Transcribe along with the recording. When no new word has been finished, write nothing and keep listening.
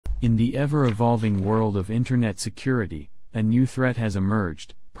In the ever-evolving world of Internet security, a new threat has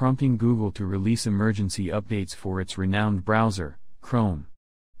emerged, prompting Google to release emergency updates for its renowned browser, Chrome.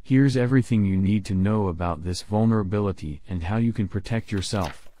 Here's everything you need to know about this vulnerability and how you can protect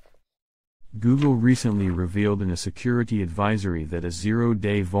yourself. Google recently revealed in a security advisory that a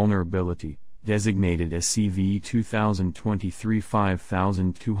zero-day vulnerability, designated as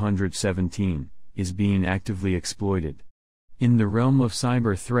CVE-2023-5217, is being actively exploited. In the realm of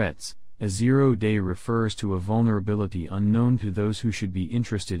cyber threats, a zero-day refers to a vulnerability unknown to those who should be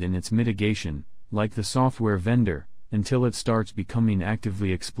interested in its mitigation, like the software vendor, until it starts becoming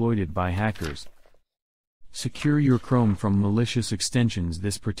actively exploited by hackers. Secure your Chrome from malicious extensions.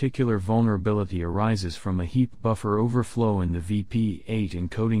 This particular vulnerability arises from a heap buffer overflow in the VP8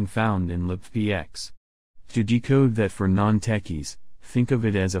 encoding found in libpx. To decode that for non-techies, think of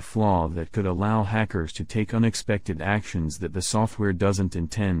it as a flaw that could allow hackers to take unexpected actions that the software doesn't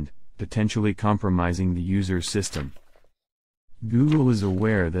intend, potentially compromising the user's system. Google is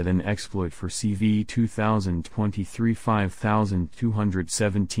aware that an exploit for CVE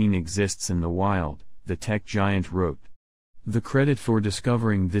 2023-5217 exists in the wild, the tech giant wrote. The credit for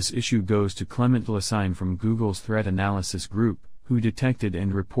discovering this issue goes to Clement Lasine from Google's Threat Analysis Group, who detected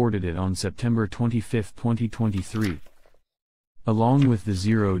and reported it on September 25, 2023. Along with the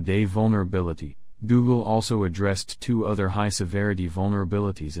zero-day vulnerability, Google also addressed two other high-severity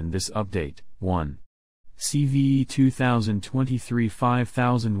vulnerabilities in this update. 1. CVE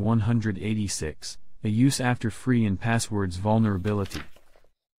 2023-5186, a use after free and passwords vulnerability.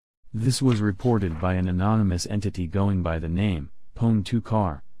 This was reported by an anonymous entity going by the name,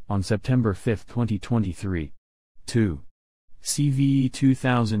 Pwn2car, on September 5, 2023. 2. CVE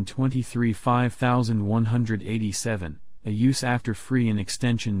 2023-5187, a use after free and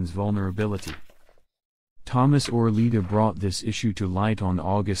extensions vulnerability. Thomas Orlida brought this issue to light on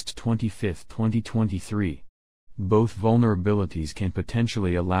August 25, 2023. Both vulnerabilities can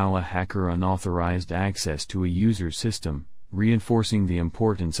potentially allow a hacker unauthorized access to a user's system, reinforcing the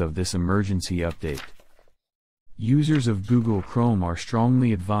importance of this emergency update. Users of Google Chrome are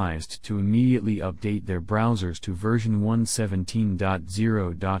strongly advised to immediately update their browsers to version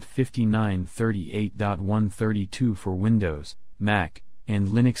 117.0.5938.132 for Windows, Mac, and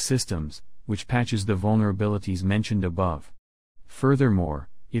Linux systems, which patches the vulnerabilities mentioned above. Furthermore,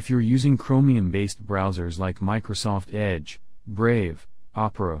 if you're using Chromium-based browsers like Microsoft Edge, Brave,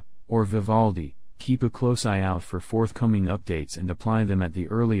 Opera, or Vivaldi, keep a close eye out for forthcoming updates and apply them at the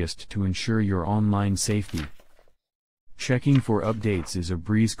earliest to ensure your online safety. Checking for updates is a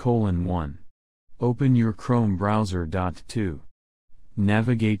breeze. 1. Open your Chrome browser. 2.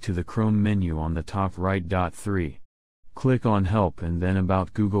 Navigate to the Chrome menu on the top right. 3. Click on Help and then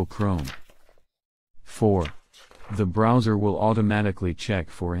About Google Chrome. 4. The browser will automatically check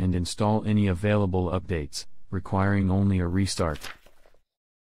for and install any available updates, requiring only a restart.